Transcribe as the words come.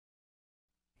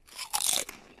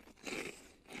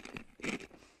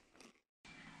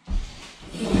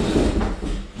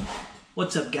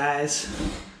What's up, guys?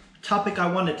 Topic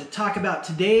I wanted to talk about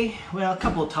today, well, a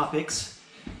couple of topics,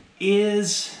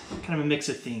 is kind of a mix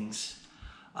of things.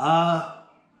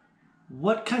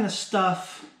 What kind of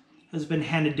stuff has been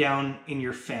handed down in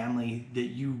your family that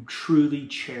you truly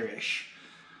cherish?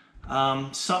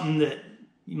 Something that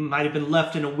might have been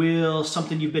left in a will,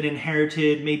 something you've been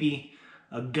inherited, maybe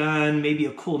a gun, maybe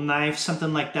a cool knife,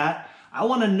 something like that. I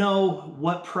want to know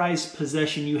what prized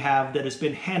possession you have that has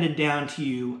been handed down to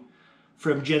you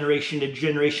from generation to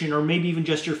generation, or maybe even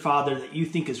just your father, that you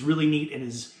think is really neat and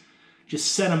is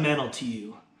just sentimental to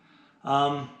you.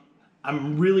 I'm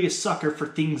really a sucker for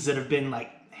things that have been like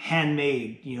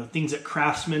handmade, you know, things that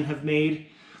craftsmen have made.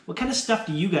 What kind of stuff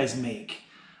do you guys make?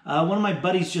 One of my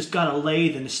buddies just got a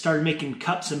lathe and started making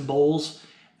cups and bowls.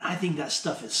 I think that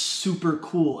stuff is super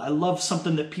cool. I love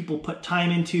something that people put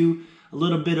time into, a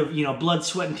little bit of, you know, blood,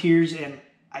 sweat, and tears, and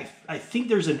I think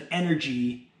there's an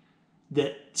energy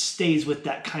that stays with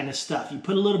that kind of stuff. You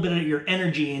put a little bit of your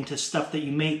energy into stuff that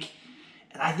you make,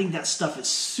 and I think that stuff is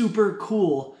super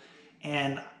cool,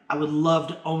 and I would love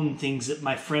to own things that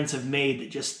my friends have made,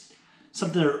 that just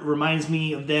something that reminds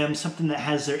me of them, something that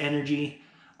has their energy.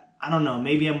 I don't know,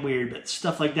 maybe I'm weird, but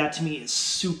stuff like that to me is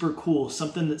super cool.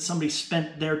 Something that somebody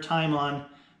spent their time on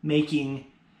making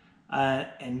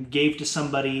and gave to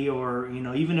somebody, or, you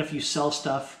know, even if you sell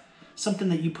stuff, something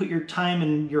that you put your time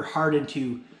and your heart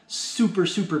into. Super,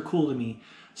 super cool to me.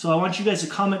 So I want you guys to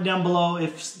comment down below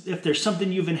if there's something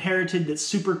you've inherited that's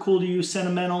super cool to you,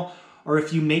 sentimental, or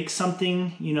if you make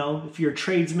something, you know, if you're a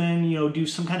tradesman, you know, do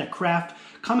some kind of craft.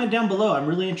 Comment down below. I'm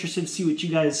really interested to see what you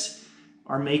guys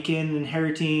are making,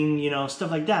 inheriting, you know,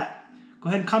 stuff like that. Go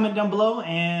ahead and comment down below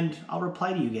and I'll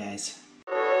reply to you guys.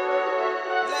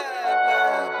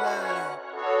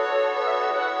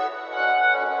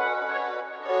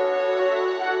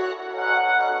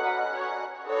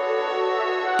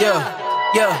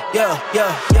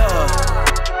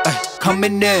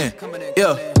 Coming in,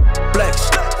 flex,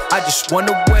 I just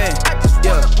wanna win,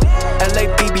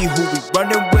 LABB, who we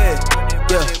running with,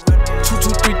 2, 2,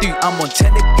 3, 3, I'm on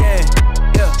 10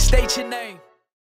 again, state your name.